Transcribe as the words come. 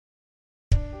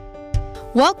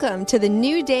Welcome to the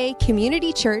New Day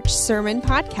Community Church Sermon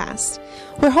Podcast.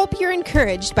 We hope you're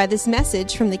encouraged by this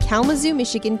message from the Kalamazoo,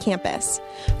 Michigan campus.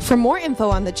 For more info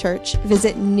on the church,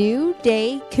 visit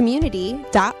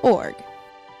newdaycommunity.org.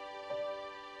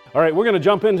 All right, we're going to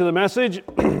jump into the message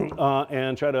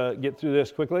and try to get through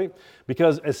this quickly,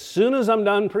 because as soon as I'm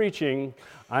done preaching,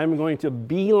 I'm going to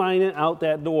beeline it out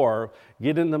that door,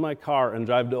 get into my car, and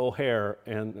drive to O'Hare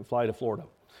and fly to Florida.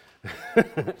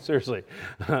 Seriously.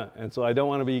 And so I don't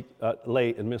want to be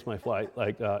late and miss my flight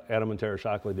like Adam and Tara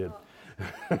Shockley did.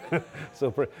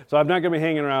 So I'm not going to be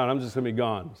hanging around. I'm just going to be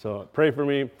gone. So pray for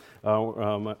me. I'm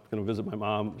going to visit my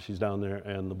mom. She's down there,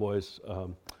 and the boys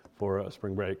for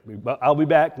spring break. But I'll be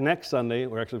back next Sunday.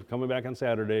 We're actually coming back on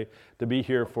Saturday to be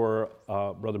here for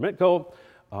Brother Mitko,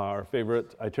 our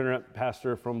favorite itinerant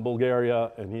pastor from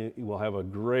Bulgaria, and he will have a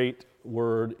great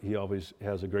word. He always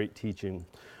has a great teaching.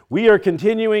 We are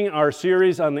continuing our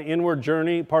series on the inward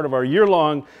journey, part of our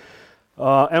year-long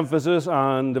emphasis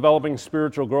on developing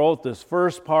spiritual growth. This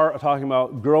first part talking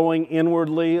about growing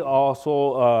inwardly,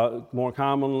 also more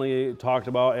commonly talked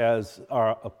about as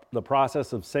the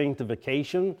process of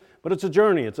sanctification. But it's a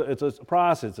journey, it's a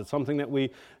process, it's something that we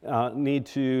need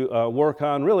to work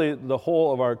on really the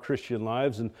whole of our Christian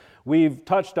lives. And we've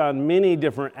touched on many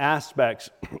different aspects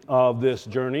of this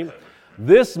journey.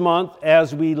 This month,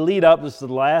 as we lead up, this is the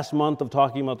last month of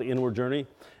talking about the inward journey,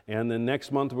 and then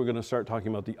next month we're going to start talking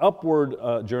about the upward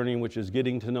journey, which is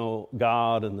getting to know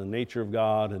God and the nature of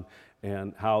God,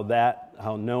 and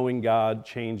how knowing God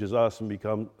changes us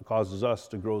and causes us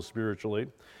to grow spiritually.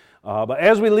 But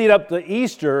as we lead up to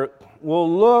Easter,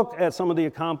 we'll look at some of the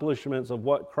accomplishments of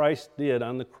what Christ did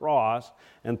on the cross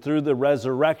and through the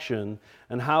resurrection,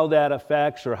 and how that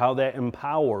affects or how that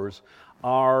empowers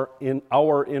our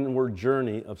inward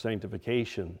journey of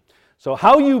sanctification. So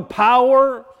how you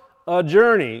power a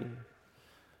journey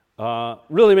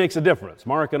really makes a difference.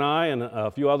 Mark and I and a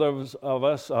few others of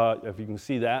us, if you can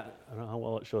see that, I don't know how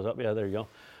well it shows up. Yeah, there you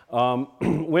go.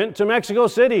 Went to Mexico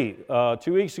City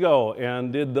 2 weeks ago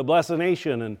and did the Blessed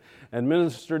Nation and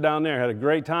ministered down there. Had a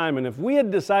great time. And if we had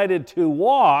decided to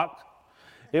walk,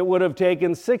 it would have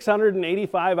taken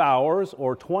 685 hours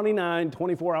or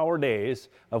 24-hour days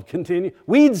of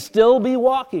we'd still be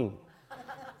walking.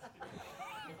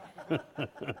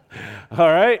 All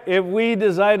right, if we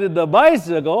decided to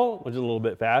bicycle, which is a little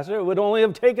bit faster, it would only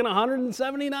have taken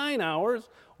 179 hours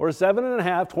or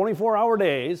 24-hour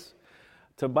days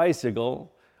to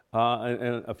bicycle.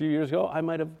 And a few years ago, I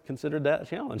might have considered that a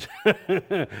challenge.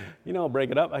 Break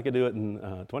it up. I could do it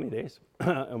in 20 days, but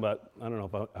I don't know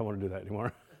if I want to do that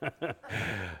anymore.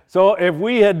 So if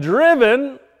we had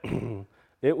driven,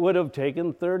 it would have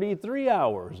taken 33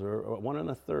 hours or 1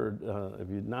 1/3 if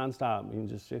you nonstop.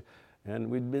 And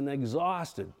we'd been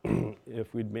exhausted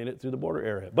if we'd made it through the border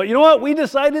area. But you know what? We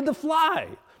decided to fly,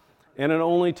 and it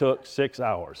only took 6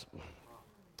 hours.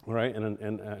 All right, and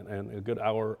a good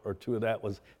hour or two of that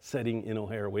was sitting in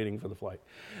O'Hare waiting for the flight.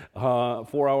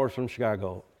 4 hours from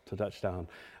Chicago to touchdown.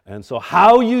 And so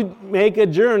how you make a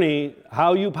journey,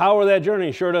 how you power that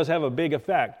journey sure does have a big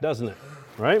effect, doesn't it?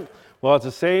 Right? Well, it's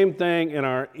the same thing in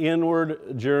our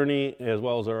inward journey as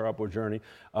well as our upward journey.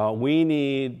 We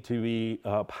need to be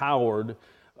powered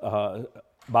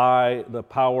by the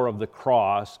power of the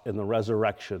cross and the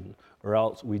resurrection, or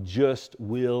else we just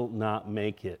will not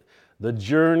make it. The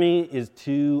journey is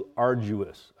too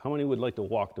arduous. How many would like to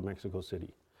walk to Mexico City?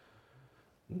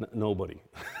 Nobody.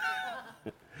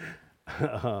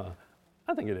 I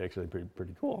think it'd actually be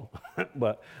pretty cool,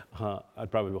 but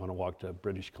I'd probably want to walk to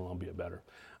British Columbia better.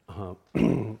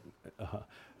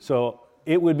 So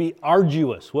it would be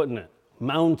arduous, wouldn't it?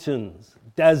 Mountains,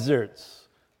 deserts,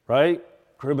 right?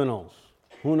 Criminals,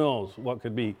 who knows what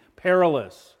could be,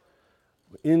 perilous,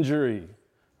 injury,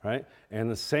 right? And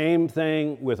the same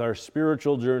thing with our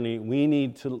spiritual journey. We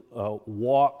need to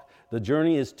walk. The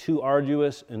journey is too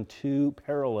arduous and too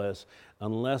perilous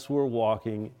unless we're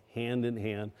walking hand in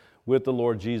hand with the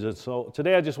Lord Jesus. So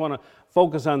today I just want to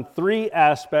focus on 3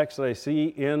 aspects that I see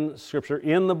in Scripture,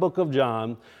 in the book of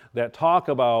John, that talk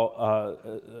about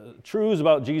truths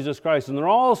about Jesus Christ. And they're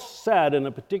all said in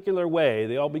a particular way.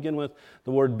 They all begin with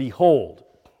the word behold.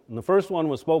 And the first one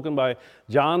was spoken by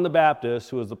John the Baptist,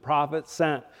 who was the prophet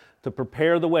sent to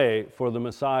prepare the way for the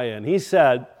Messiah. And he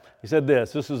said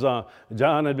this is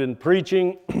John had been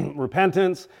preaching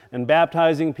repentance and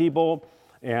baptizing people,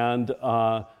 and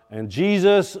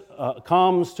Jesus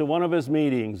comes to one of his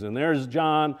meetings, and there's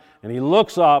John, and he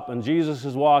looks up, and Jesus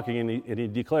is walking, and he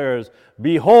declares,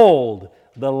 "Behold,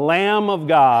 the Lamb of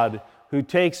God who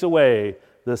takes away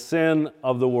the the sin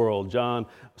of the world. John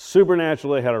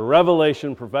supernaturally had a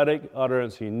revelation, prophetic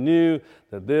utterance. He knew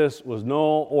that this was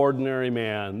no ordinary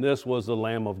man. This was the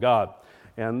Lamb of God.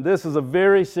 And this is a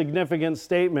very significant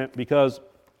statement because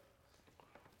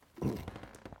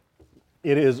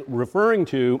it is referring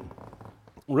to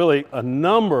really a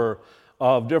number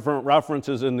of different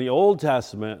references in the Old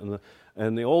Testament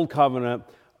and the Old Covenant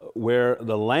where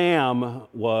the Lamb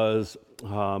was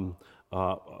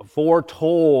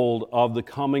foretold of the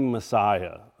coming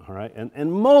Messiah. All right,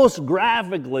 and most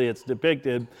graphically it's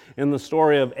depicted in the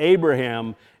story of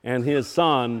Abraham and his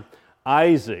son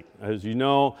Isaac. As you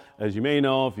may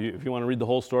know, if you want to read the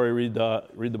whole story, read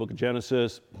the book of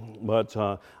Genesis. But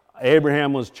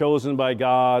Abraham was chosen by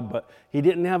God, but he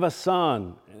didn't have a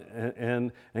son,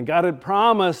 and God had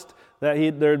promised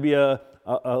that there'd be a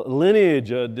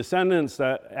lineage, a descendants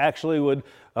that actually would,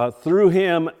 through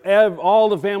him, all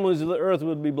the families of the earth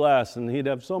would be blessed, and he'd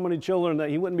have so many children that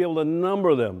he wouldn't be able to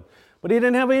number them. But he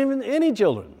didn't have even any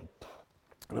children.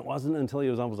 And it wasn't until he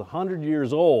was almost 100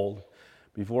 years old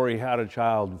before he had a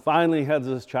child. And finally he had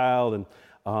this child, and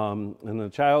the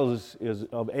child is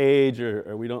of age,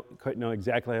 or we don't quite know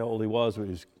exactly how old he was, but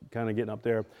he was kind of getting up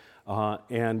there.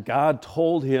 And God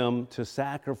told him to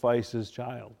sacrifice his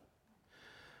child,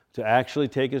 to actually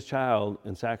take his child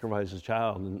and sacrifice his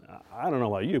child. And I don't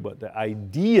know about you, but the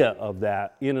idea of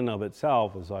that in and of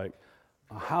itself was like,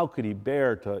 how could he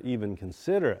bear to even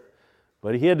consider it?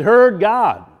 But he had heard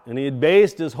God, and he had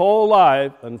based his whole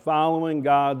life on following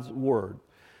God's word.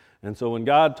 And so when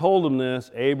God told him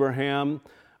this, Abraham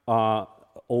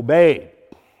obeyed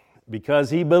because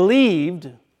he believed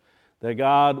that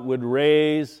God would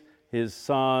raise his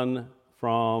son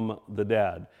from the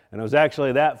dead. And it was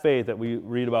actually that faith that we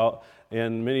read about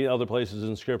in many other places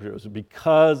in Scripture. It was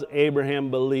because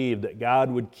Abraham believed that God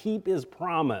would keep his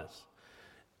promise,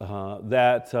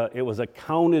 that it was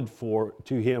accounted for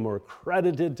to him or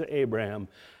credited to Abraham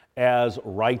as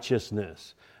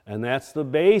righteousness. And that's the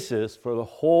basis for the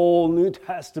whole New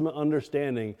Testament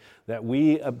understanding that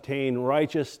we obtain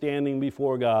righteous standing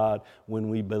before God when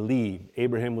we believe.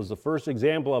 Abraham was the first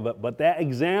example of it, but that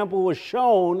example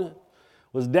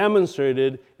was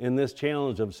demonstrated in this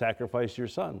challenge of sacrifice your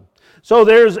son. So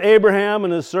there's Abraham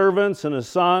and his servants and his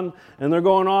son, and they're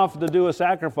going off to do a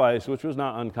sacrifice, which was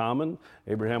not uncommon.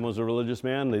 Abraham was a religious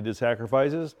man. They did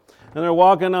sacrifices. And they're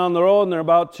walking down the road, and they're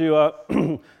about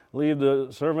to leave the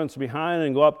servants behind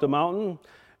and go up the mountain.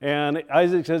 And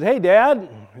Isaac says, "Hey, Dad."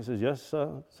 He says, "Yes,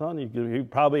 son."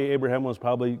 Abraham was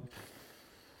probably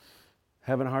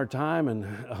having a hard time and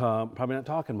probably not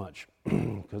talking much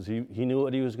because he knew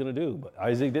what he was going to do, but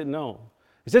Isaac didn't know.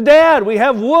 He said, "Dad, we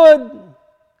have wood."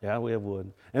 "Yeah, we have wood.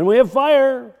 And we have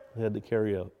fire." They had to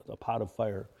carry a pot of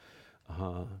fire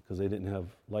because they didn't have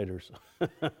lighters.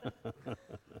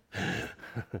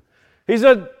 He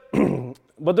said,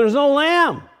 "But there's no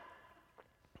lamb."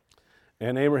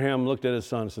 And Abraham looked at his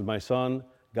son and said, "My son,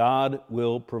 God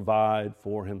will provide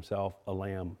for himself a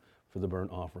lamb for the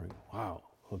burnt offering." Wow.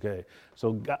 Okay.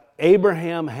 So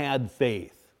Abraham had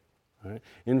faith. Right?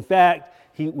 In fact,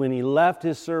 when he left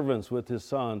his servants with his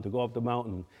son to go up the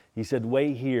mountain, he said,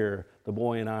 "Wait here, the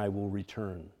boy and I will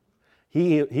return."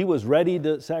 He was ready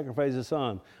to sacrifice his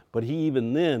son, but he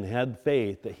even then had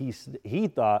faith that he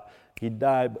thought he'd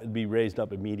die but be raised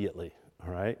up immediately.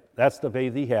 All right? That's the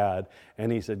faith he had.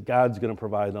 And he said, "God's going to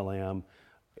provide the lamb.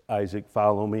 Isaac,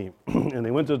 follow me." And they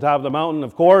went to the top of the mountain,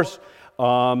 of course.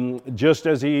 Just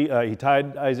as he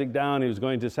tied Isaac down, he was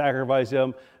going to sacrifice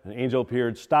him. An angel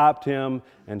appeared, stopped him,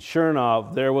 and sure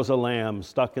enough, there was a lamb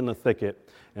stuck in the thicket.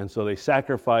 And so they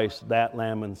sacrificed that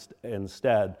lamb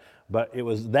instead. But it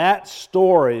was that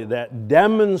story that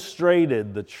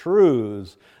demonstrated the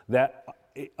truths that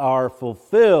are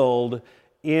fulfilled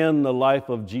in the life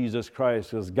of Jesus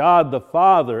Christ, because God the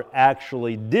Father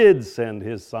actually did send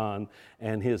his son,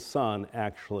 and his son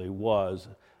actually was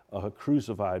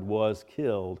crucified, was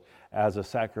killed as a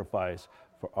sacrifice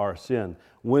for our sin.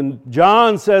 When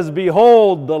John says,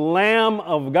 "Behold, the Lamb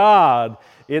of God,"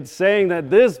 it's saying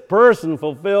that this person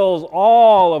fulfills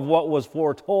all of what was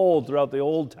foretold throughout the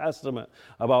Old Testament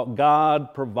about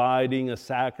God providing a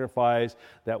sacrifice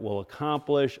that will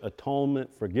accomplish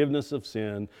atonement, forgiveness of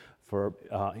sin for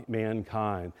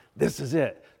mankind. This is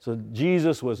it. So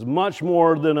Jesus was much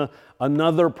more than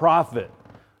another prophet.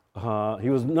 He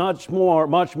was much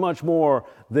more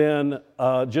than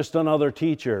just another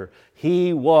teacher.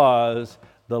 He was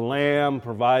the Lamb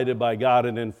provided by God,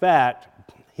 and in fact,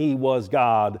 he was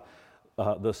God,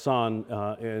 the Son.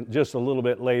 And just a little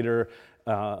bit later,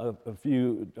 a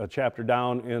chapter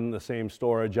down in the same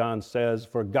story, John says,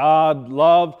 "For God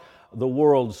loved the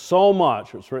world so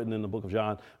much, it's written in the book of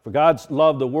John, for God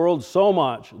loved the world so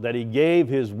much that he gave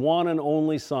his one and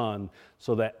only Son,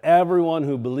 so that everyone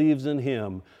who believes in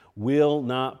him will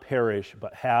not perish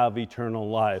but have eternal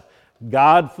life.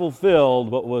 God fulfilled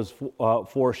what was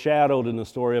foreshadowed in the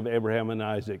story of Abraham and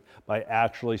Isaac by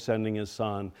actually sending his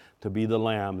Son to be the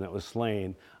Lamb that was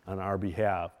slain on our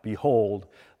behalf. Behold,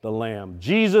 the Lamb.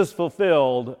 Jesus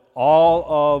fulfilled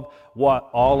all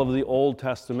of the Old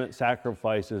Testament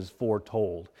sacrifices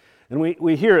foretold. And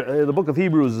we hear the book of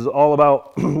Hebrews is all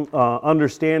about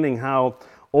understanding how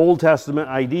Old Testament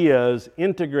ideas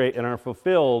integrate and are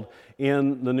fulfilled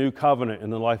in the new covenant, in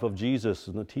the life of Jesus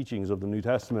and the teachings of the New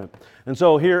Testament. And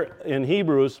so here in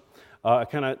Hebrews, it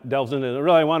kind of delves into it.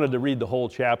 Really, I wanted to read the whole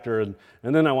chapter, and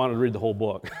then I wanted to read the whole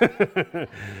book.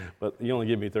 But you only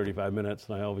give me 35 minutes,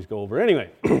 and I always go over.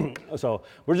 Anyway, so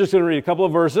we're just going to read a couple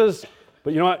of verses.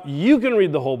 But you know what? You can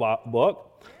read the whole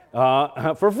book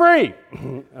for free.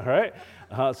 All right?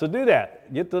 So do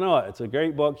that. Get to know it. It's a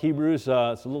great book. Hebrews, it's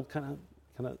a little kind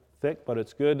of thick, but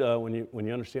it's good when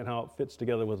you understand how it fits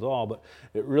together with it all. But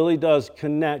it really does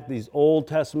connect these Old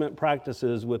Testament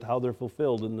practices with how they're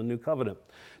fulfilled in the New Covenant.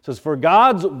 It says, for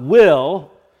God's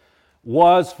will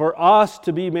was for us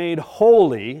to be made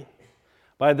holy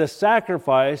by the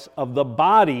sacrifice of the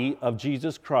body of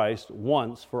Jesus Christ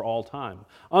once for all time.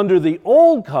 Under the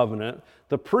Old Covenant,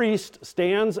 the priest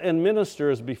stands and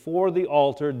ministers before the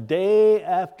altar day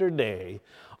after day,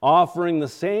 offering the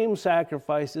same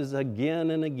sacrifices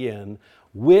again and again,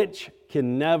 which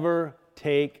can never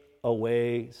take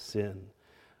away sin.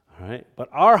 All right? But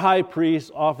our high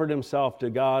priest offered himself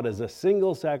to God as a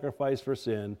single sacrifice for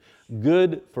sin,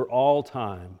 good for all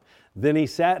time. Then he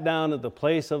sat down at the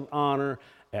place of honor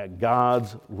at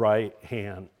God's right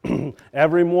hand.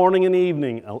 Every morning and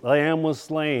evening, a lamb was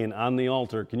slain on the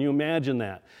altar. Can you imagine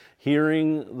that?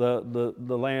 Hearing the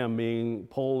lamb being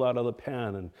pulled out of the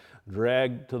pen and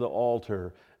dragged to the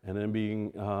altar, and then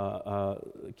being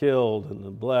killed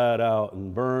and bled out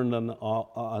and burned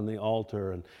on the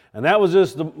altar. And that was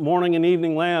just the morning and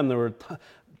evening lamb. There were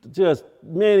just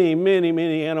many, many,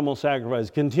 many animal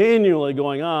sacrifices continually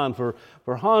going on for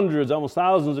hundreds, almost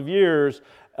thousands of years,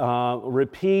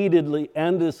 repeatedly,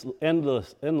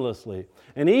 endlessly.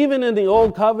 And even in the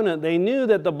Old Covenant, they knew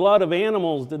that the blood of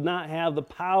animals did not have the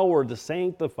power to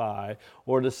sanctify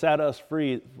or to set us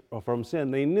free from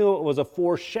sin. They knew it was a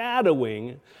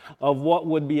foreshadowing of what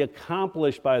would be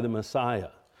accomplished by the Messiah.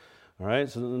 All right,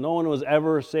 so no one was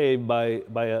ever saved by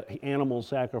an animal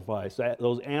sacrifice.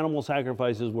 Those animal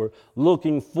sacrifices were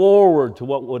looking forward to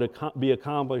what would be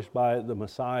accomplished by the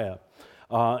Messiah.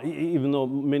 Even though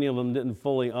many of them didn't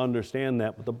fully understand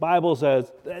that. But the Bible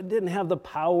says that didn't have the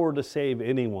power to save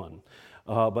anyone.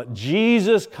 But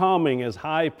Jesus coming as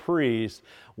high priest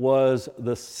was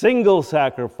the single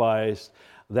sacrifice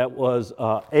that was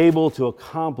able to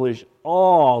accomplish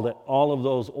all that all of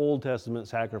those Old Testament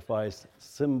sacrifices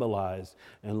symbolized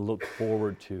and looked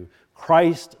forward to.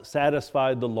 Christ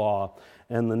satisfied the law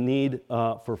and the need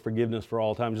for forgiveness for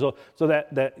all time. So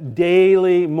that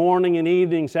daily morning and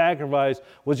evening sacrifice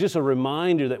was just a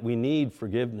reminder that we need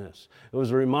forgiveness. It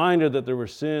was a reminder that there were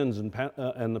sins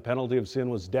and the penalty of sin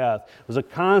was death. It was a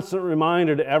constant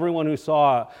reminder to everyone who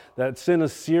saw it that sin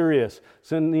is serious,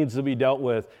 sin needs to be dealt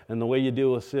with, and the way you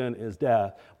deal with sin is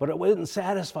death. But it wouldn't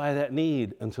satisfy that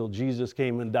need until Jesus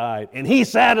came and died, and he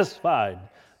satisfied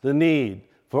the need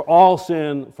for all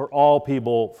sin, for all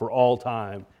people, for all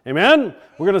time. Amen?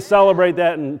 We're going to celebrate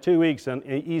that in 2 weeks on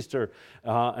Easter,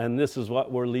 and this is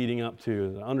what we're leading up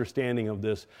to, the understanding of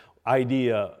this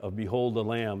idea of behold the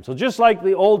Lamb. So just like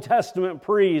the Old Testament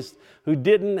priest who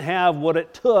didn't have what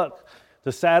it took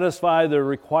to satisfy the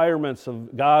requirements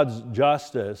of God's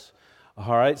justice,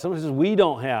 all right, somebody says we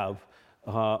don't have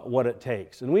what it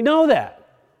takes, and we know that,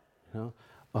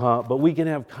 but we can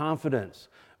have confidence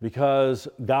because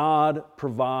God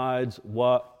provides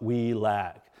what we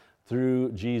lack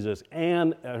through Jesus.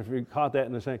 And if you caught that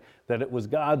in the saying, that it was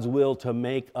God's will to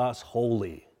make us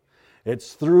holy.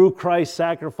 It's through Christ's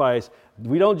sacrifice.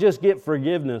 We don't just get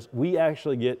forgiveness, we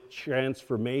actually get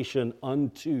transformation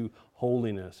unto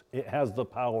holiness. It has the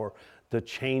power to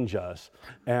change us.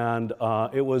 And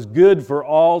it was good for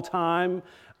all time.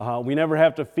 We never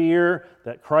have to fear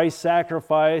that Christ's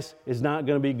sacrifice is not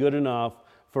going to be good enough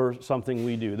for something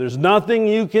we do. There's nothing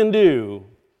you can do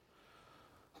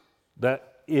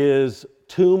that is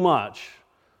too much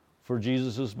for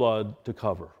Jesus' blood to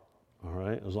cover. All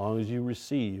right? As long as you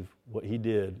receive what he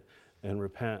did and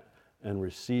repent and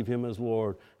receive him as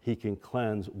Lord, he can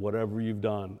cleanse whatever you've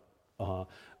done.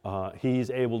 He's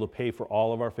able to pay for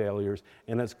all of our failures,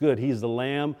 and it's good. He's the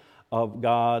Lamb of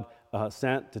God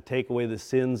sent to take away the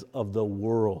sins of the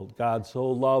world. God so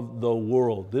loved the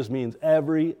world. This means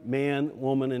every man,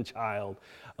 woman, and child.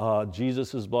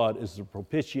 Jesus' blood is the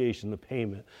propitiation, the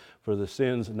payment for the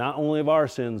sins, not only of our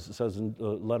sins, it says in the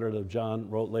letter that John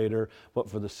wrote later, but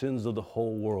for the sins of the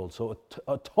whole world. So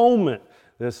atonement,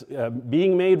 this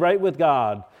being made right with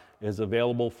God, is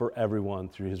available for everyone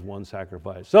through his one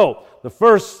sacrifice. So the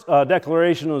first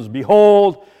declaration was,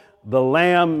 behold, the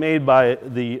Lamb made by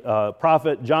the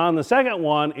prophet John. The second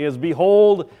one is,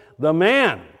 behold, the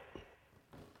man.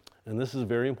 And this is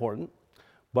very important.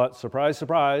 But surprise,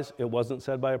 surprise, it wasn't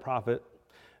said by a prophet.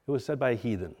 It was said by a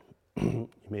heathen. You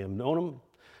may have known him,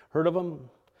 heard of him.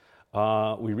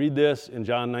 We read this in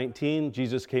John 19.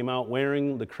 Jesus came out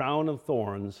wearing the crown of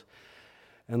thorns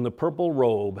and the purple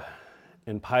robe,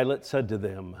 and Pilate said to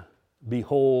them,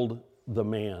 behold the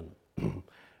man.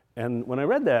 And when I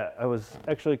read that, I was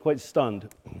actually quite stunned,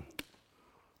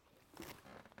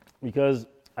 because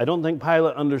I don't think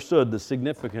Pilate understood the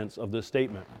significance of this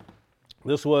statement.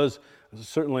 This was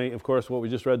certainly, of course, what we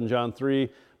just read in John 3,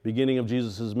 beginning of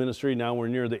Jesus' ministry. Now we're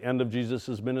near the end of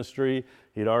Jesus' ministry.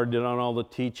 He'd already done all the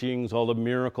teachings, all the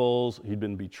miracles. He'd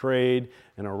been betrayed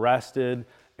and arrested.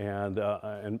 And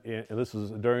this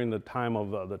is during the time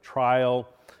of the trial.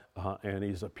 And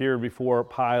he's appeared before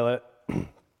Pilate.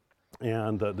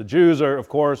 And the Jews are, of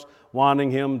course,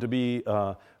 wanting him to be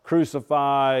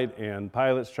crucified. And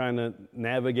Pilate's trying to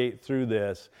navigate through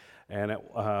this. And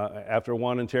after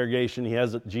one interrogation, he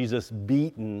has Jesus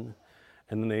beaten,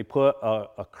 and then they put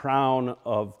a crown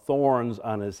of thorns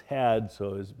on his head,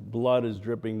 so his blood is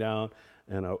dripping down,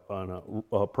 and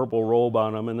a purple robe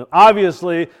on him. And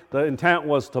obviously, the intent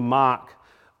was to mock.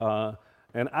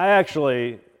 And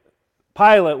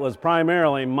Pilate was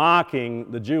primarily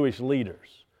mocking the Jewish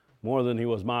leaders more than he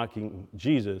was mocking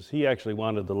Jesus. He actually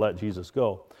wanted to let Jesus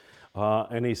go.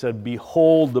 And he said,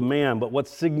 behold the man. But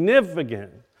what's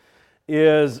significant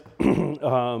is,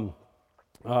 first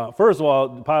of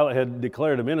all, Pilate had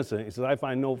declared him innocent. He says, I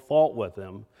find no fault with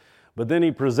him. But then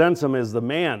he presents him as the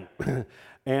man.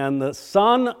 And the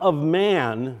Son of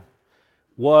Man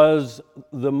was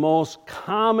the most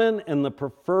common and the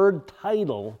preferred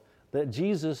title that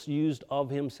Jesus used of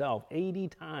himself 80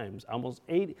 times, almost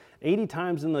 80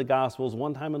 times in the Gospels,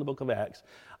 one time in the book of Acts.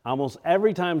 Almost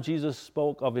every time Jesus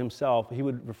spoke of himself, he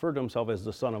would refer to himself as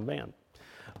the Son of Man.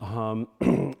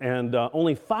 And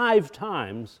only 5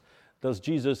 times does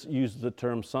Jesus use the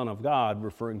term Son of God,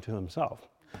 referring to himself.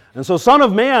 And so Son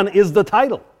of Man is the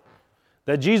title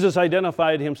that Jesus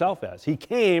identified himself as. He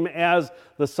came as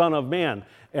the Son of Man.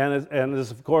 And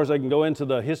this, of course, I can go into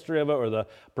the history of it, or the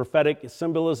prophetic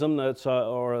symbolism,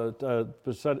 or a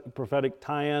prophetic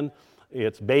tie-in.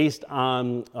 It's based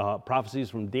on prophecies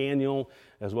from Daniel,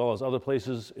 as well as other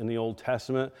places in the Old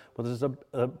Testament. But there's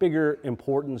a bigger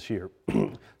importance here.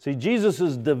 See,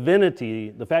 Jesus' divinity,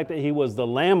 the fact that he was the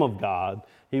Lamb of God,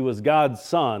 he was God's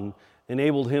Son,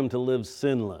 enabled him to live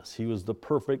sinless. He was the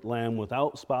perfect Lamb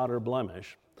without spot or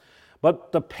blemish.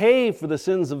 But to pay for the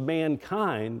sins of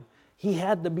mankind, he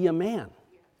had to be a man.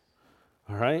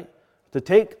 All right? To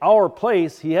take our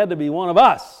place, he had to be one of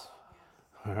us.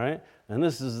 All right? And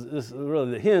this is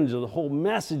really the hinge of the whole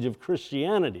message of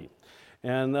Christianity.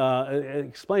 And it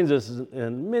explains this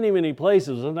in many, many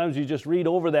places. Sometimes you just read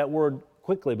over that word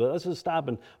quickly, but let's just stop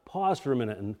and pause for a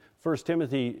minute. In 1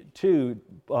 Timothy 2,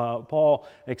 Paul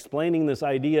explaining this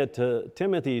idea to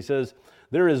Timothy, he says,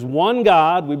 there is one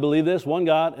God, we believe this, one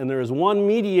God, and there is one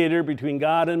mediator between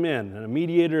God and men. And a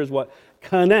mediator is what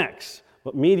connects,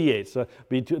 what mediates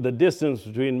the distance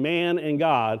between man and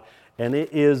God, and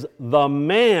it is the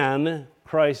man,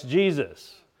 Christ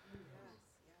Jesus.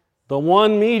 The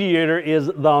one mediator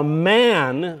is the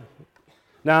man.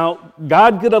 Now,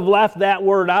 God could have left that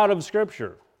word out of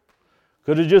Scripture.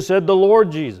 Could have just said the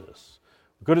Lord Jesus.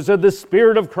 Could have said the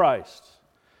Spirit of Christ.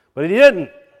 But he didn't.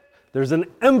 There's an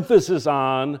emphasis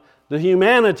on the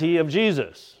humanity of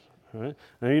Jesus. Right?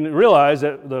 Now you realize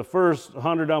that the first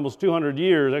 100, almost 200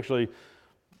 years, actually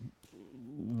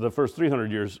the first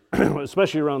 300 years,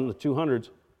 especially around the 200s,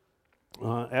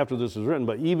 after this was written,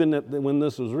 but even when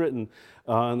this was written,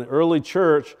 in the early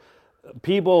church,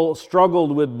 people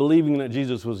struggled with believing that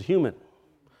Jesus was human,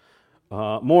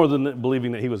 more than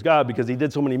believing that he was God, because he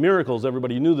did so many miracles.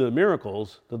 Everybody knew the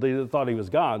miracles that they thought he was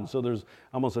God. So there's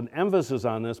almost an emphasis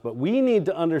on this, but we need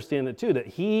to understand it too, that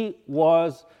he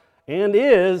was and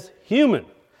is human.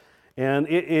 And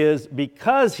it is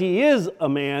because he is a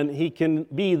man, he can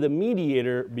be the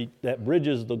mediator that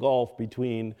bridges the gulf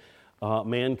between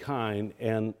mankind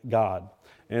and God.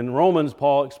 In Romans,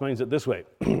 Paul explains it this way.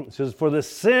 He says, for the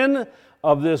sin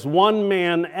of this one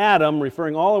man, Adam,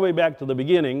 referring all the way back to the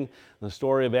beginning, the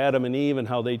story of Adam and Eve and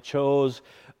how they chose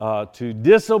to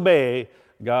disobey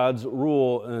God's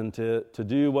rule and to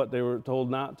do what they were told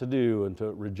not to do and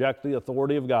to reject the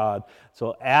authority of God.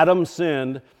 So Adam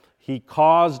sinned. He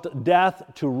caused death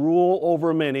to rule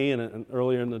over many, and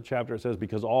earlier in the chapter it says,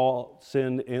 because all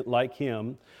sinned like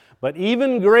him. But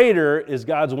even greater is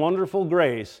God's wonderful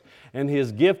grace and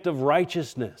his gift of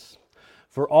righteousness.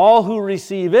 For all who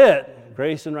receive it,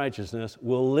 grace and righteousness,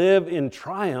 will live in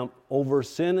triumph over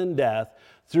sin and death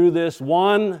through this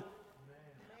one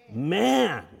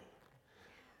man,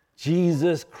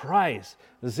 Jesus Christ.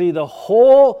 You see, the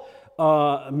whole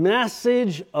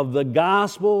message of the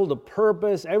gospel, the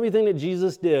purpose, everything that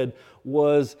Jesus did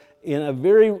was, in a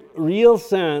very real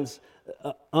sense,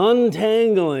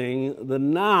 untangling the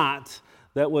knot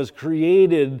that was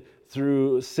created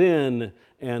through sin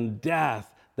and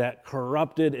death that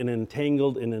corrupted and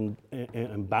entangled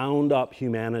and bound up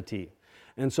humanity.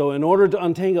 And so in order to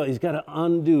untangle, he's got to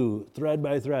undo thread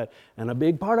by thread. And a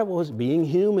big part of it was being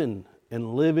human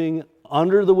and living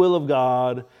under the will of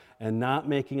God and not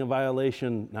making a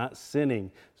violation, not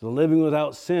sinning. So living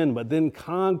without sin, but then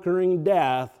conquering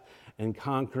death and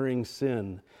conquering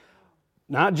sin.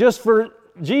 Not just for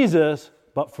Jesus,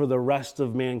 but for the rest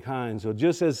of mankind. So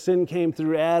just as sin came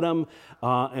through Adam,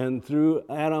 and through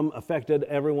Adam affected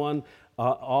everyone,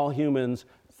 all humans,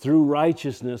 through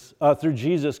righteousness, through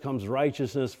Jesus comes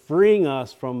righteousness, freeing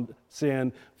us from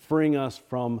sin, freeing us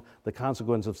from the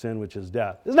consequence of sin, which is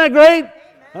death. Isn't that great?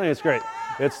 I think it's great.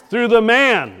 It's through the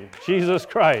man, Jesus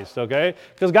Christ, okay?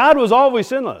 Because God was always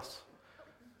sinless.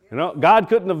 You know, God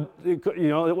couldn't have,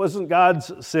 it wasn't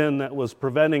God's sin that was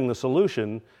preventing the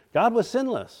solution. God was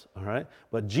sinless, all right?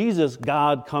 But Jesus,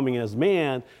 God coming as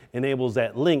man, enables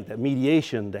that link, that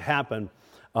mediation to happen.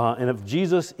 And if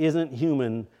Jesus isn't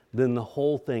human, then the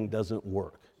whole thing doesn't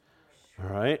work, all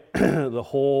right? The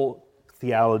whole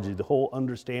theology, the whole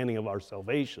understanding of our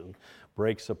salvation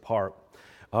breaks apart.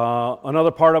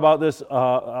 Another part about this,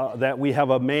 that we have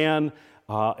a man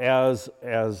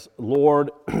as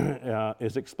Lord,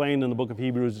 is explained in the book of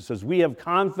Hebrews. It says, we have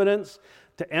confidence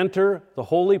to enter the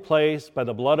holy place by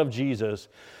the blood of Jesus,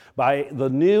 by the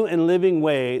new and living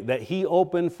way that he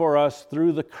opened for us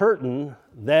through the curtain,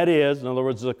 that is, in other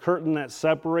words, the curtain that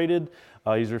separated.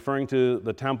 He's referring to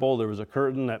the temple. There was a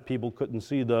curtain that people couldn't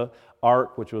see the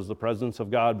ark, which was the presence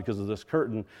of God, because of this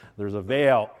curtain. There's a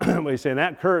veil. But he's saying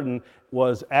that curtain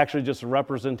was actually just a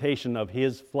representation of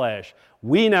his flesh.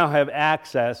 We now have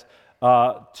access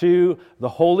to the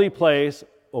holy place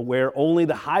where only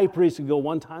the high priest could go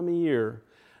one time a year.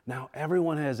 Now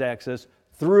everyone has access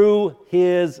through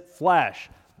his flesh.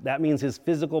 That means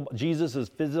Jesus'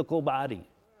 physical body.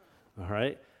 All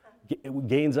right?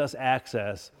 Gains us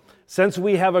access. Since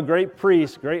we have a great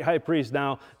high priest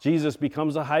now, Jesus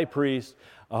becomes a high priest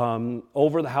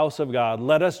over the house of God.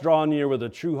 Let us draw near with a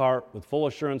true heart, with full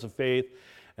assurance of faith,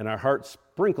 and our hearts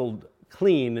sprinkled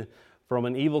clean from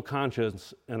an evil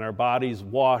conscience, and our bodies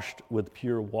washed with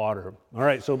pure water. All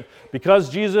right, so because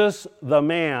Jesus, the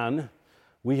man,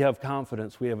 we have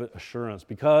confidence, we have assurance.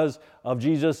 Because of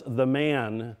Jesus, the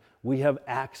man, we have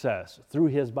access through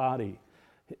his body.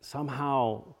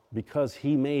 Somehow, because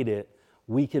he made it,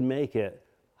 we can make it.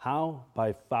 How?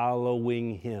 By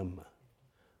following him.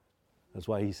 That's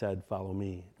why he said, follow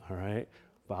me, all right?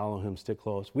 Follow him, stick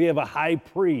close. We have a high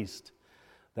priest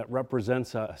that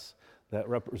represents us, that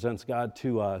represents God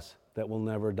to us, that will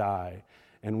never die.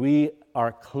 And we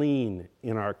are clean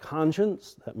in our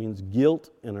conscience, that means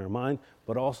guilt in our mind,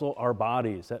 but also our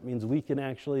bodies. That means we can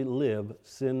actually live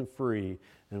sin-free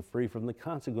and free from the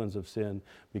consequence of sin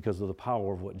because of the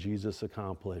power of what Jesus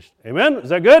accomplished. Amen? Is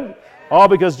that good? All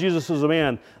because Jesus is a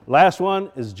man. Last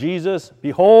one is Jesus,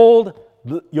 behold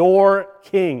your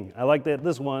King. I like that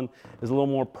this one is a little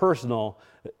more personal.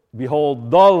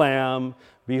 Behold the Lamb,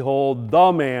 behold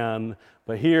the man,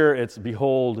 but here it's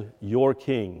behold your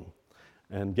King.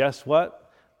 And guess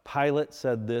what? Pilate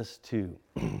said this too.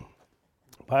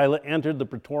 Pilate entered the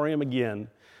praetorium again,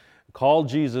 called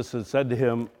Jesus and said to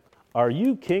him, are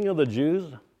you king of the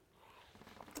Jews?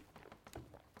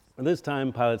 And this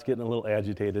time Pilate's getting a little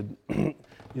agitated.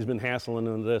 He's been hassling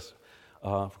into this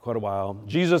for quite a while.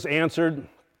 Jesus answered,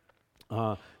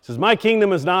 says, my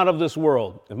kingdom is not of this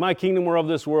world. If my kingdom were of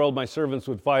this world, my servants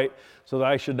would fight so that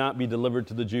I should not be delivered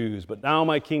to the Jews. But now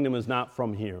my kingdom is not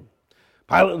from here.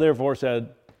 Pilate therefore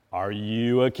said, are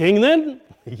you a king then?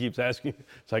 He keeps asking.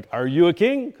 It's like, are you a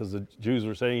king? Because the Jews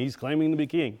were saying he's claiming to be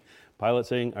king. Pilate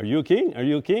saying, are you a king? Are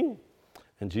you a king?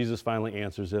 And Jesus finally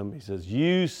answers him. He says,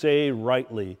 you say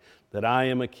rightly that I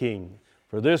am a king.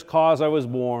 For this cause I was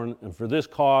born, and for this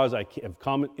cause I have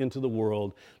come into the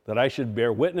world, that I should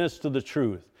bear witness to the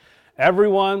truth.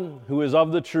 Everyone who is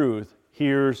of the truth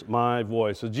hears my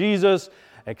voice. So Jesus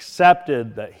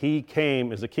accepted that he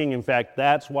came as a king. In fact,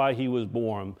 that's why he was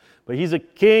born. But he's a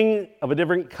king of a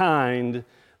different kind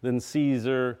than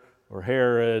Caesar or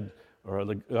Herod or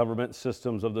the government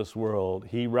systems of this world.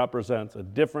 He represents a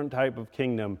different type of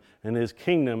kingdom, and his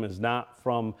kingdom is not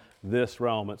from this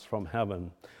realm, it's from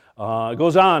heaven. It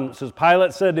goes on, it says,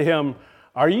 Pilate said to him,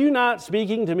 "Are you not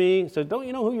speaking to me?" He said, "Don't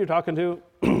you know who you're talking to?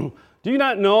 Do you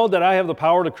not know that I have the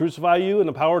power to crucify you and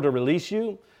the power to release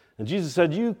you?" And Jesus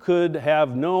said, "You could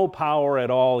have no power at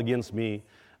all against me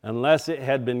unless it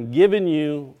had been given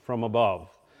you from above.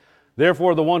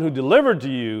 Therefore, the one who delivered to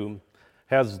you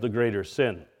has the greater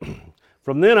sin."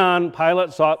 From then on,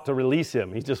 Pilate sought to release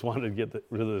him. He just wanted to get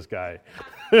rid of this guy.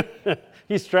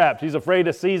 He's trapped. He's afraid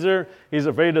of Caesar. He's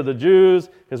afraid of the Jews.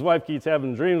 His wife keeps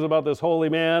having dreams about this holy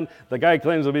man. The guy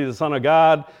claims to be the Son of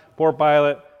God. Poor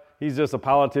Pilate. He's just a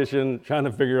politician trying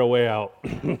to figure a way out.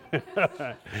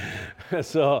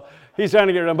 So he's trying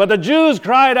to get rid of him. But the Jews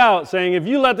cried out, saying, "If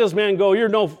you let this man go, you're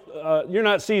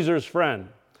not Caesar's friend.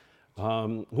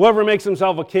 Whoever makes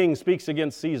himself a king speaks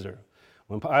against Caesar."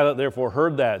 When Pilate therefore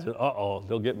heard that, he said, "Uh-oh,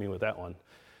 they'll get me with that one."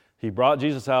 He brought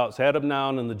Jesus out, sat him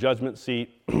down in the judgment seat,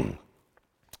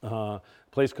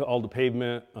 place called the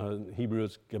Pavement, Hebrew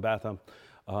is Gabbatha.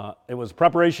 It was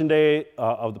preparation day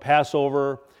of the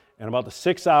Passover, and about the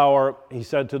 6th hour, he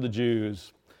said to the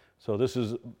Jews, so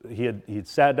he had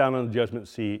sat down on the judgment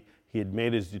seat, he had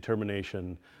made his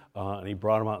determination, and he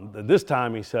brought him out. And this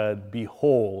time he said,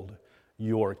 "Behold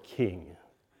your king."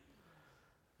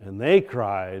 And they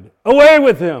cried, "Away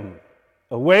with him!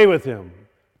 Away with him!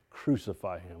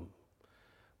 Crucify him."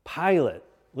 Pilate,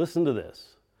 listen to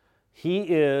this. He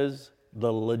is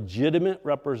the legitimate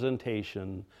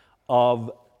representation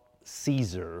of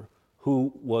Caesar,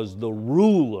 who was the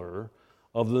ruler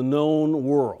of the known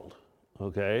world,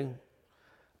 okay?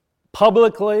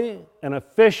 Publicly and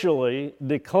officially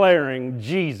declaring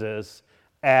Jesus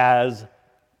as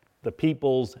the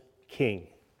people's king.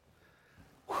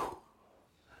 Whew.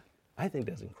 I think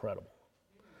that's incredible.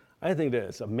 I think that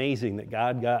it's amazing that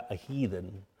God got a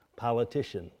heathen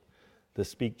politician to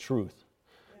speak truth.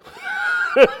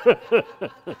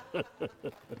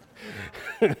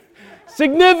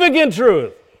 Significant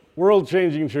truth,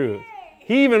 world-changing truth.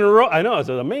 He even wrote, I know, it's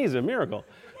an amazing miracle.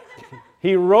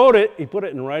 He wrote it, he put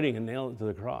it in writing and nailed it to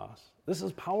the cross. This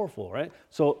is powerful, right?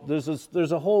 So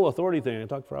there's a whole authority thing. I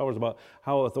talked for hours about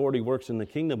how authority works in the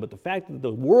kingdom, but the fact that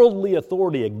the worldly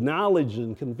authority acknowledged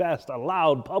and confessed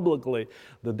aloud publicly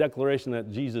the declaration that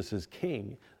Jesus is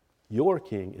king, your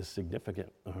king, is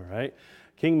significant, all right?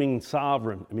 King means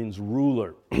sovereign, it means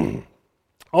ruler.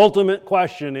 Ultimate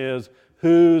question is,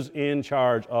 who's in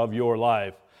charge of your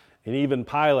life? And even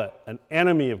Pilate, an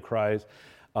enemy of Christ,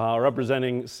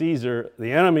 representing Caesar,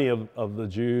 the enemy of the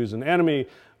Jews, an enemy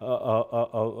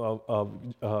of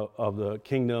the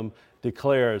kingdom,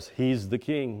 declares he's the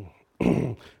king.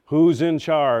 Who's in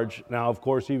charge? Now, of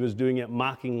course, he was doing it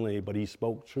mockingly, but he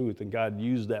spoke truth, and God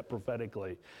used that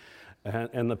prophetically.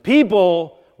 And the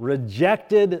people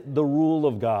rejected the rule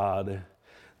of God.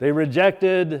 They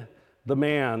rejected the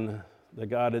man that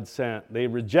God had sent. They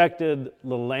rejected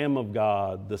the Lamb of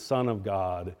God, the Son of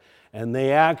God. And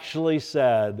they actually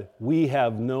said, "We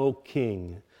have no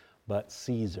king but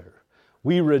Caesar."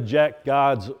 We reject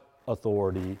God's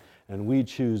authority and we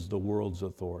choose the world's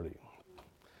authority.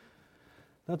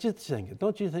 Don't you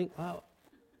think, wow,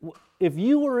 if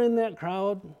you were in that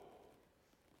crowd,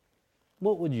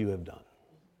 what would you have done?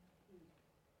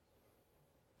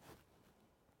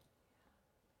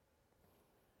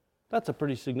 That's a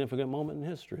pretty significant moment in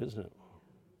history, isn't it?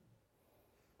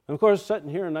 And of course, sitting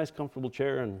here in a nice, comfortable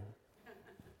chair in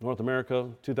North America,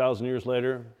 2,000 years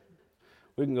later,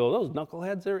 we can go, those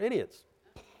knuckleheads, they're idiots.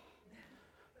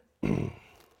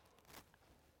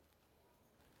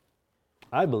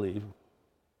 I believe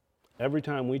every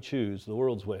time we choose the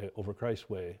world's way over Christ's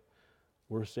way,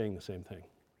 we're saying the same thing.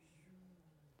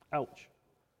 Ouch.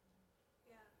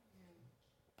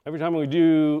 Every time we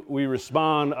do, we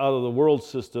respond out of the world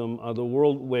system, out of the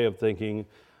world way of thinking,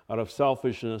 out of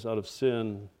selfishness, out of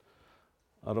sin,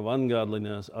 out of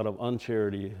ungodliness, out of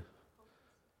uncharity,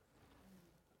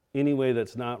 any way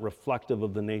that's not reflective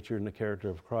of the nature and the character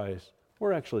of Christ,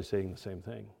 we're actually saying the same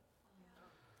thing.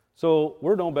 So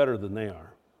we're no better than they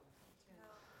are.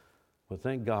 But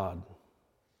thank God,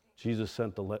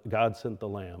 God sent the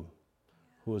Lamb,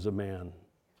 who was a man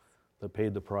that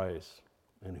paid the price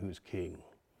and who's king.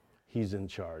 He's in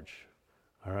charge.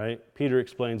 All right? Peter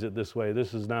explains it this way.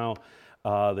 This is now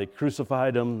They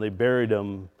crucified him, they buried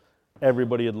him.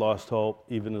 Everybody had lost hope.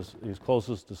 Even his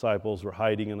closest disciples were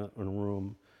hiding in a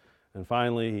room. And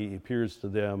finally, he appears to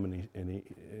them, and he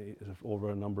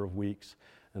over a number of weeks,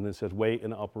 and then says, wait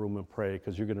in the upper room and pray,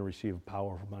 because you're going to receive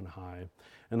power from on high.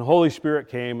 And the Holy Spirit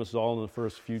came. This is all in the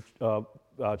first few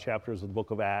chapters of the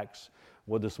book of Acts.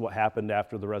 This is what happened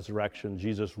after the resurrection.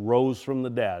 Jesus rose from the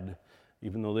dead,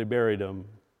 even though they buried him,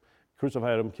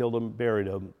 crucified him, killed him, buried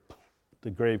him.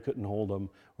 The grave couldn't hold him.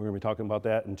 We're going to be talking about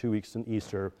that in 2 weeks in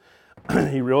Easter.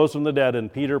 He rose from the dead,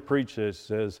 and Peter preaches,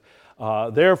 says,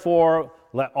 therefore,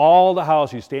 let all the house,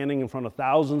 he's standing in front of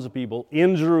thousands of people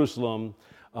in Jerusalem,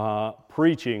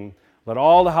 preaching, let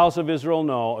all the house of Israel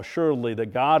know assuredly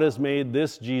that God has made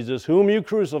this Jesus, whom you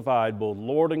crucified, both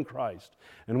Lord and Christ.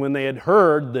 And when they had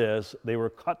heard this, they were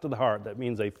cut to the heart. That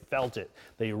means they felt it.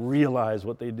 They realized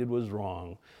what they did was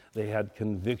wrong. They had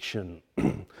conviction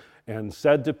and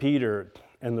said to Peter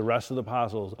and the rest of the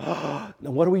apostles,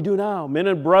 what do we do now? Men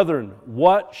and brethren,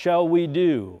 what shall we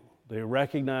do? They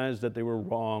recognized that they were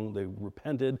wrong. They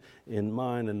repented in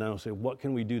mind, and now say, what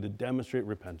can we do to demonstrate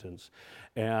repentance?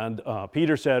 And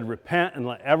Peter said, repent and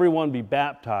let everyone be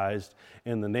baptized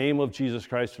in the name of Jesus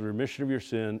Christ for the remission of your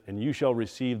sin, and you shall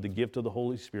receive the gift of the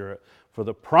Holy Spirit. For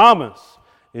the promise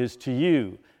is to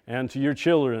you and to your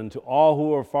children, to all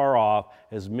who are far off,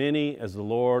 as many as the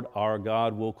Lord our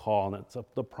God will call. And it's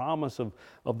the promise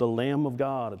of the Lamb of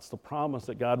God. It's the promise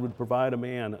that God would provide a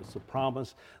man. It's the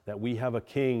promise that we have a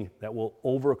king that will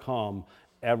overcome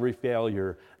every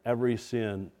failure, every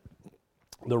sin.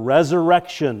 The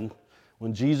resurrection,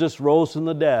 when Jesus rose from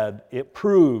the dead, it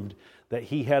proved that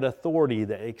he had authority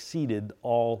that exceeded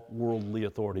all worldly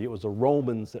authority. It was the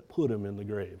Romans that put him in the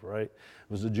grave, right? It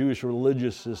was the Jewish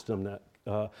religious system that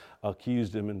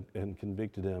accused him and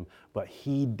convicted him, but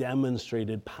he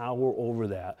demonstrated power over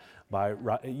that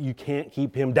you can't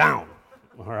keep him down,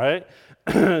 all right?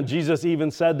 Jesus even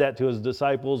said that to his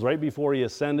disciples right before he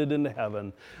ascended into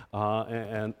heaven,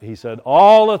 and he said,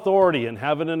 all authority in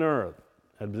heaven and earth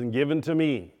had been given to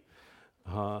me.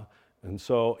 And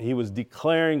so he was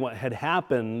declaring what had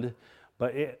happened,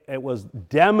 but it was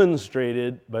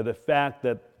demonstrated by the fact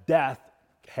that death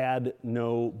had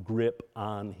no grip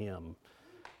on him.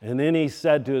 And then he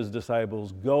said to his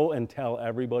disciples, go and tell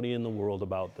everybody in the world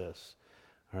about this,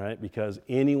 all right? Because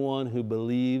anyone who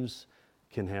believes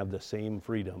can have the same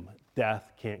freedom.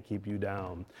 Death can't keep you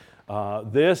down.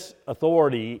 This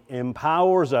authority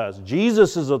empowers us.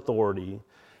 Jesus' authority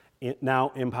it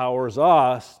now empowers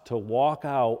us to walk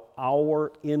out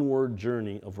our inward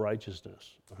journey of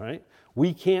righteousness, all right?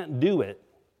 We can't do it.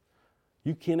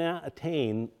 You cannot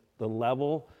attain the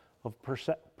level of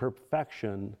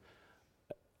perfection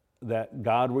that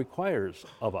God requires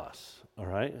of us, all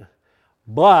right?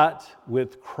 But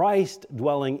with Christ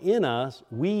dwelling in us,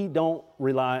 we don't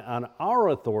rely on our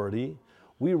authority,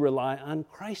 we rely on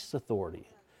Christ's authority.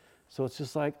 So it's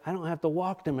just like, I don't have to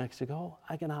walk to Mexico,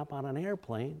 I can hop on an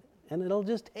airplane and it'll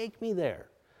just take me there.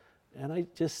 And I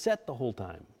just sit the whole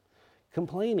time,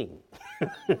 complaining.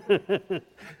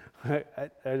 I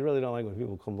really don't like when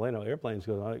people complain on airplanes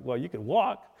because I'm like, well, you can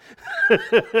walk.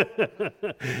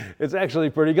 It's actually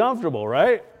pretty comfortable,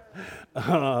 right?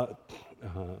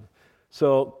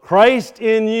 So Christ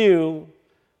in you,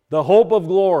 the hope of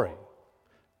glory,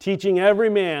 teaching every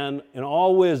man in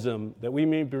all wisdom that we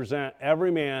may present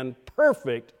every man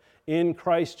perfect in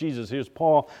Christ Jesus. Here's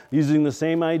Paul using the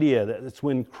same idea, that it's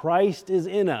when Christ is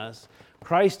in us,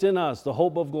 Christ in us, the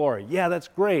hope of glory. Yeah, that's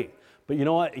great. But you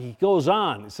know what? He goes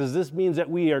on. He says this means that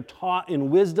we are taught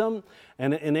in wisdom,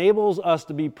 and it enables us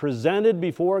to be presented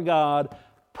before God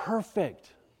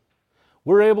perfect.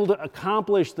 We're able to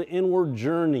accomplish the inward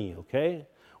journey, okay?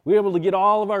 We're able to get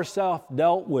all of our self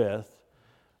dealt with,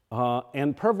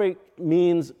 and perfect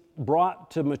means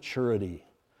brought to maturity.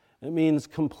 It means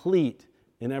complete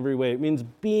in every way. It means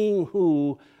being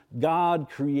who God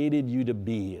created you to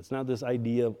be. It's not this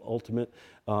idea of ultimate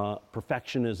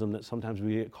perfectionism that sometimes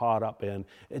we get caught up in.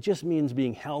 It just means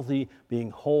being healthy, being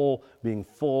whole, being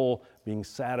full, being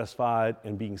satisfied,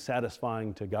 and being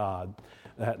satisfying to God.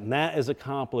 And that is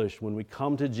accomplished when we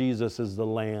come to Jesus as the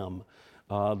Lamb,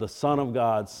 the Son of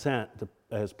God sent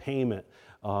as payment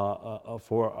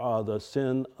for the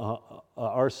sin,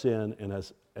 our sin, and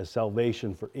as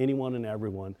salvation for anyone and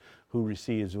everyone who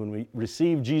receives. When we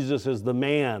receive Jesus as the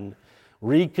man,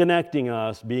 reconnecting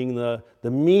us, being the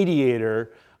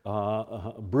mediator,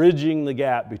 bridging the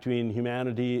gap between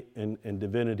humanity and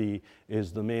divinity,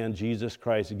 is the man Jesus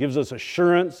Christ. It gives us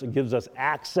assurance, it gives us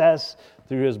access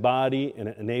through his body, and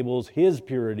it enables his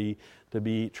purity to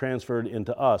be transferred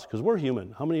into us, because we're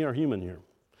human. How many are human here?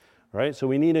 Right? So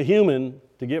we need a human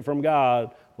to get from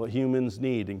God what humans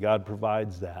need, and God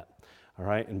provides that. All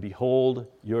right, and behold,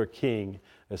 your King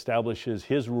establishes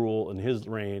his rule and his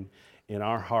reign in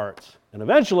our hearts, and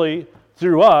eventually,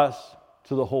 through us,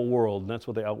 to the whole world. And that's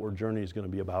what the outward journey is going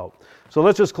to be about. So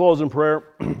let's just close in prayer.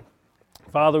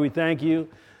 Father, we thank you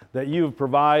that you've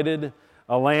provided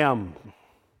a lamb.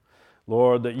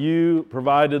 Lord, that you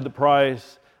provided the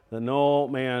price that no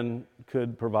man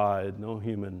could provide, no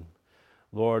human.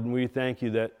 Lord, and we thank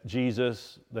you that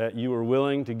Jesus, that you were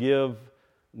willing to give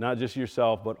not just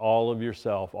yourself, but all of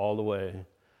yourself all the way.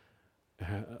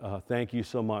 Thank you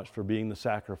so much for being the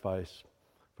sacrifice,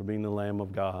 for being the Lamb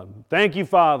of God. Thank you,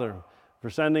 Father, for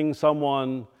sending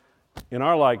someone in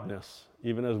our likeness,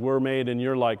 even as we're made in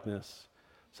your likeness,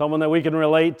 someone that we can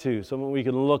relate to, someone we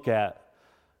can look at.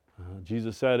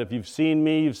 Jesus said, if you've seen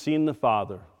me, you've seen the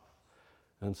Father.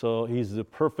 And so he's the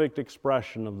perfect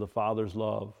expression of the Father's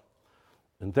love.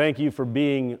 And thank you for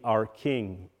being our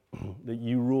King, that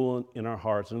you rule in our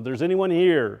hearts. And if there's anyone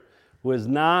here who has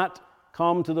not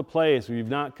come to the place where you've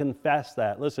not confessed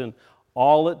that, listen,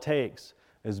 all it takes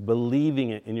is believing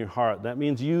it in your heart. That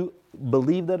means you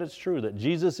believe that it's true, that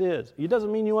Jesus is. It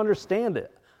doesn't mean you understand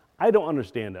it. I don't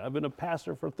understand it. I've been a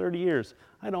pastor for 30 years.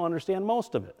 I don't understand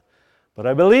most of it. But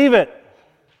I believe it.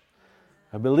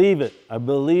 I believe it. I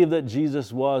believe that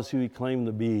Jesus was who he claimed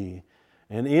to be.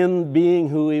 And in being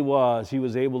who he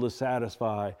was able to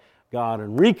satisfy God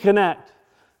and reconnect.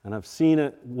 And I've seen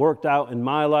it worked out in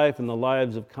my life and the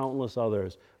lives of countless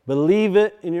others. Believe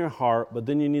it in your heart, but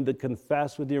then you need to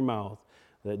confess with your mouth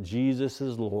that Jesus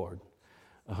is Lord.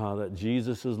 That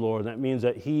Jesus is Lord. That means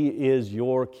that he is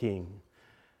your King.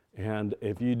 And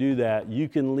if you do that, you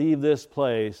can leave this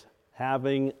place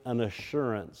having an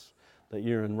assurance that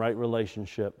you're in right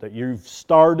relationship, that you've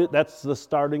started, that's the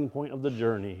starting point of the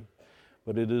journey.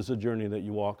 But it is a journey that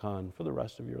you walk on for the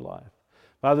rest of your life.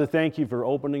 Father, thank you for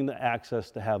opening the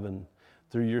access to heaven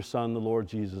through your Son, the Lord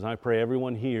Jesus. I pray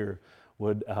everyone here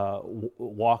would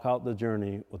walk out the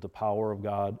journey with the power of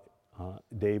God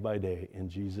day by day. In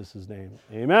Jesus' name,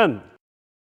 amen.